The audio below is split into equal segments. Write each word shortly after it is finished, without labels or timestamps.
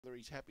whether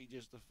he's happy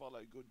just to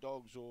follow good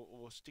dogs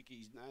or stick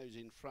his nose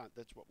in front.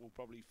 That's what we'll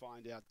probably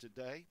find out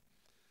today.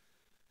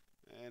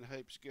 And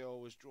Hope's Girl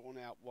was drawn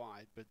out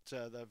wide, but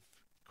they've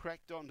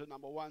cracked on to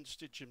number 1,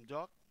 Stitch 'em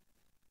Doc.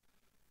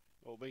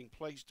 All being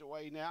placed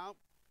away now.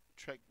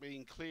 Track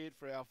being cleared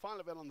for our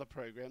final event on the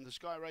program. The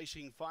Sky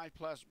Racing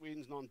 5+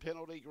 wins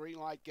non-penalty. Green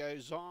light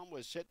goes on.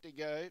 We're set to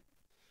go.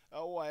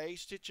 Away,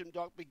 Stitch 'em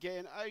Doc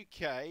began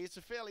okay. It's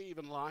a fairly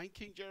even line.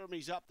 King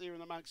Jeremy's up there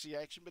in amongst the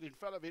action, but in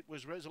front of it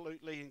was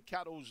Resolutely and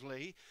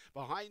Cuddlesley.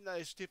 Behind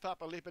those, Stiff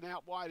Upper Lip, and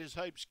out wide is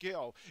Hope's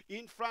Girl.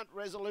 In front,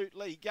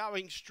 Resolutely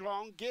going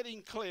strong,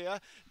 getting clear,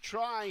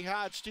 trying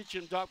hard, Stitch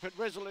 'em Doc, but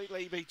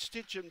Resolutely beats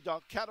Stitch 'em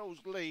Doc,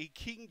 Cuddlesley,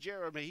 King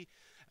Jeremy.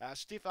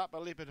 Stiff Upper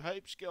Lip and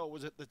Hope's Girl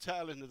was at the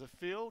tail end of the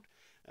field,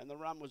 and the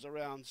run was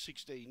around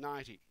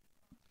 16.90.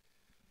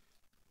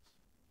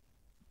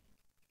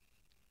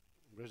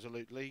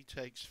 Resolutely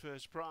takes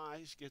first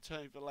prize, gets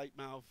home for late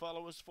male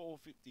followers,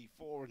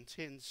 4:54 and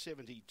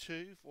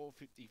 10:72.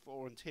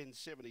 4:54 and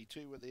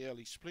 10:72 were the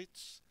early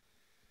splits.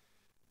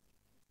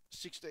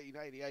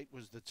 16.88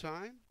 was the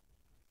time.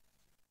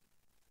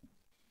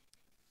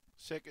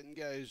 Second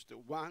goes to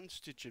 1,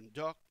 Stitch 'em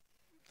Doc.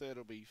 Third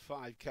will be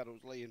 5,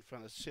 Cuddlesley in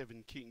front of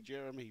 7, King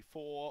Jeremy.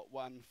 4,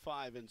 1,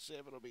 5 and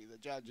 7 will be the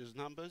judges'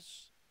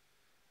 numbers.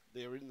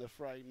 They're in the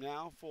frame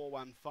now, 4,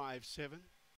 1, 5, 7.